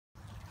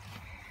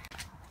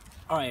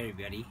Alright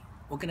everybody,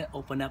 we're gonna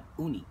open up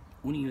uni.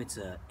 Uni, it's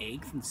an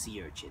egg from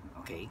sea urchin,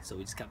 okay? So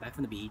we just got back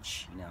from the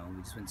beach,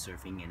 we just went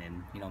surfing, and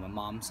then, my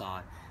mom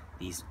saw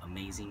these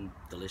amazing,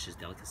 delicious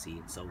delicacy,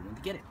 and so we went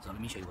to get it. So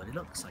let me show you what it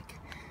looks like.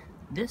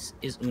 This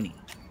is uni.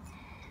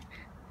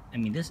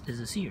 This is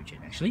a sea urchin,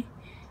 actually.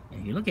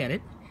 And if you look at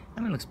it,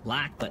 it looks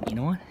black, but you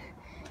know what?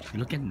 If you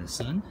look at it in the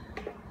sun,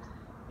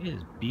 it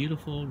is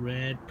beautiful,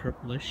 red,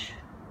 purplish.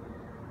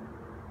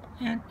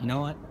 And you know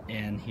what?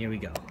 And here we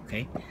go,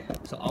 okay?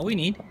 So all we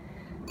need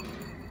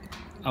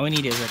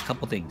is a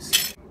couple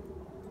things.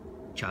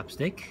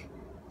 Chopstick,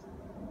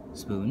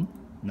 spoon,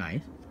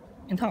 knife,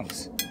 and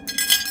tongs.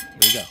 Here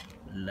we go.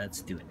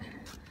 Let's do it.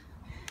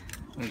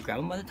 I'm gonna grab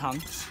them by the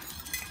tongs.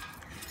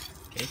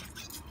 Okay.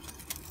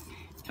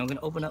 And I'm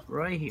gonna open up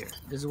right here.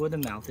 This is where the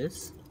mouth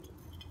is.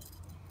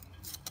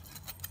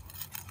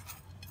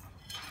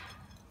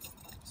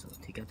 So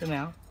take out the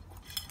mouth.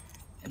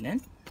 And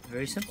then,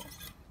 very simple.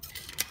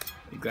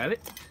 We grab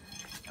it,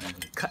 and I'm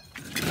gonna cut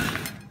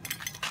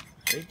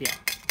right there.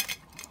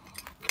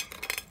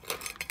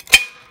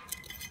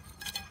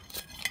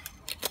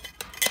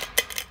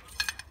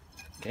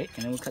 Okay,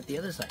 and then we'll cut the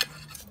other side.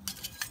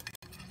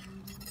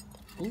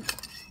 Ooh.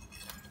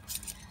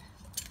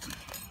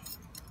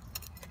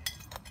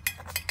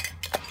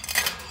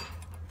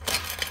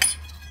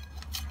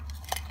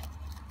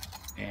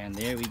 And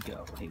there we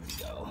go. Here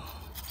we go.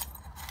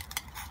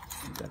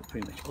 We've got it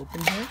pretty much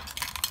open here.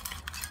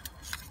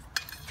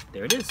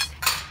 There it is.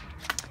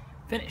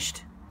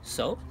 Finished.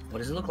 So, what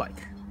does it look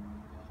like?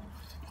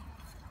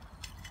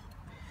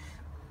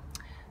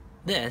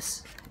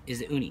 This is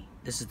the uni.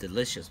 This is the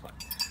delicious one.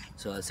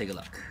 So let's take a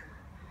look.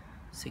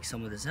 Let's take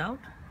some of this out.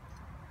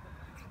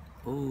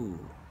 Ooh,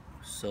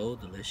 so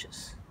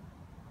delicious.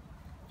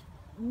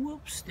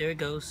 Whoops, there it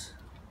goes.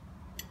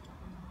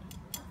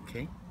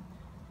 Okay.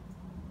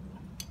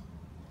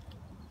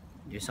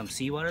 There's some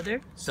seawater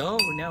there. So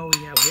now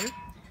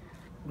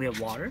we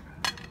have water.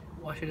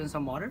 Wash it in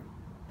some water.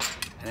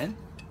 And then,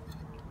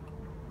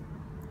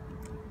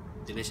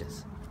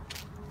 delicious.